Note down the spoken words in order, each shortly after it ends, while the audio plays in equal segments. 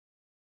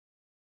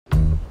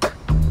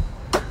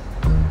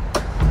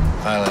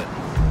Violet,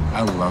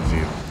 I love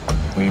you.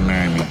 Will you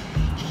marry me?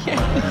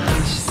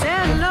 She said,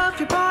 I love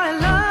you, boy, I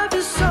love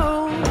you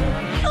so.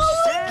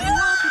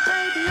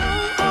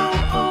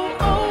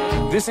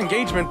 This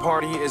engagement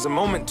party is a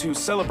moment to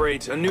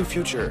celebrate a new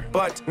future,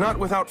 but not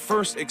without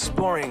first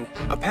exploring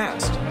a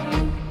past.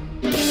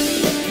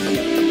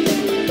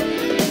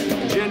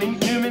 Jenny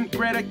Newman,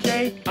 Greta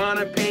K,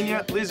 Anna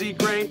Pena, Lizzie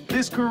Gray,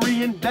 this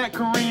Korean, that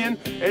Korean,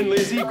 and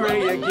Lizzie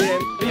Gray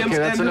again. Okay,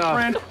 that's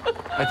enough.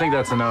 I think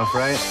that's enough,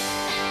 right?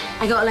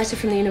 I got a letter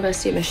from the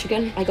University of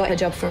Michigan. I got a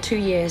job for 2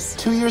 years.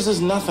 2 years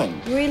is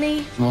nothing. Really?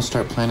 And we'll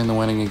start planning the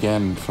wedding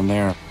again from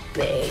there.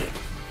 Babe.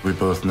 We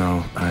both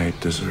know I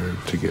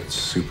deserve to get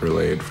super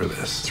laid for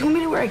this. Do you want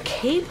me to wear a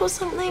cape or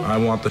something? I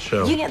want the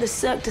show. You get the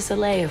Cirque du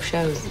Soleil of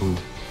shows. Ooh.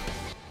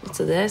 Lots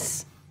of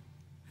this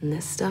and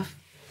this stuff.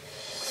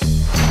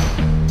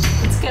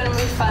 It's gonna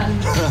be fun.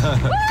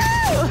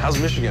 How's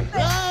Michigan?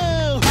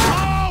 Oh,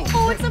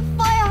 it's a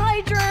fire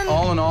hydrant!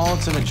 All in all,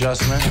 it's an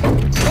adjustment.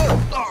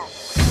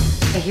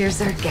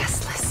 Here's our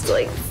guest list,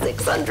 like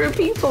 600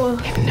 people.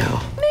 No.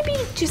 Maybe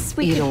just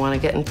we You don't want to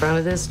get in front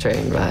of this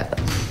train, right?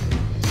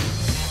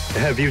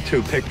 Have you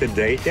two picked a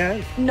date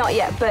yet? Not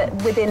yet, but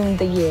within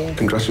the year.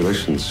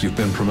 Congratulations, you've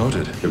been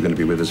promoted. You're going to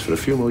be with us for a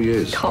few more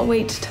years. Can't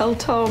wait to tell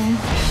Tom.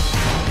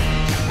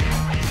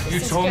 You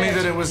told me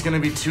that it was going to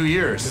be 2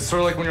 years. It's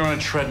sort of like when you're on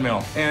a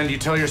treadmill and you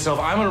tell yourself,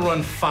 I'm going to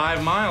run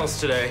 5 miles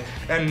today,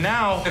 and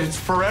now it's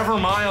forever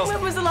miles.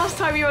 When was the last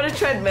time you were on a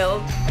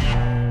treadmill?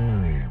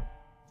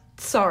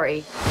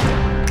 Sorry.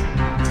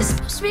 This is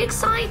supposed to be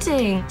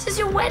exciting. This is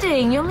your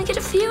wedding. You only get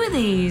a few of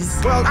these.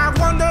 Well, I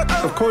wonder...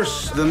 Of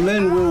course, the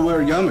men will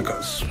wear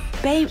yarmulkes.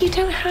 Babe, you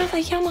don't have a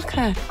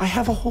yarmulke. I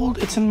have a hold.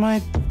 It's in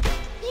my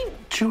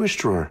Jewish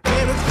drawer.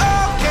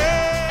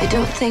 I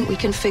don't think we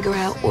can figure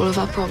out all of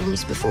our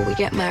problems before we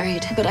get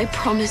married, but I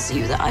promise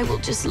you that I will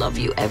just love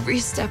you every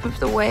step of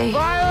the way.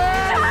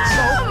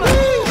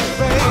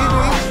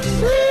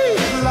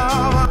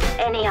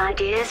 Any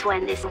ideas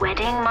when this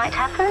wedding might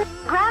happen?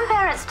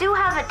 Grandparents do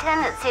have a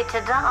tendency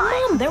to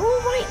die. Mom, they're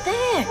all right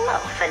there. Well,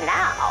 for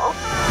now.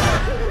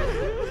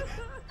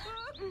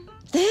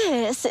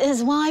 This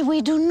is why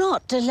we do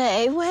not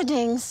delay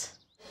weddings.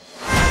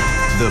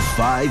 The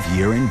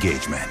 5-year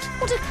engagement.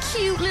 What a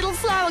cute little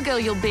flower girl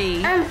you'll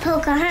be. I'm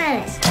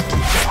Pocahontas.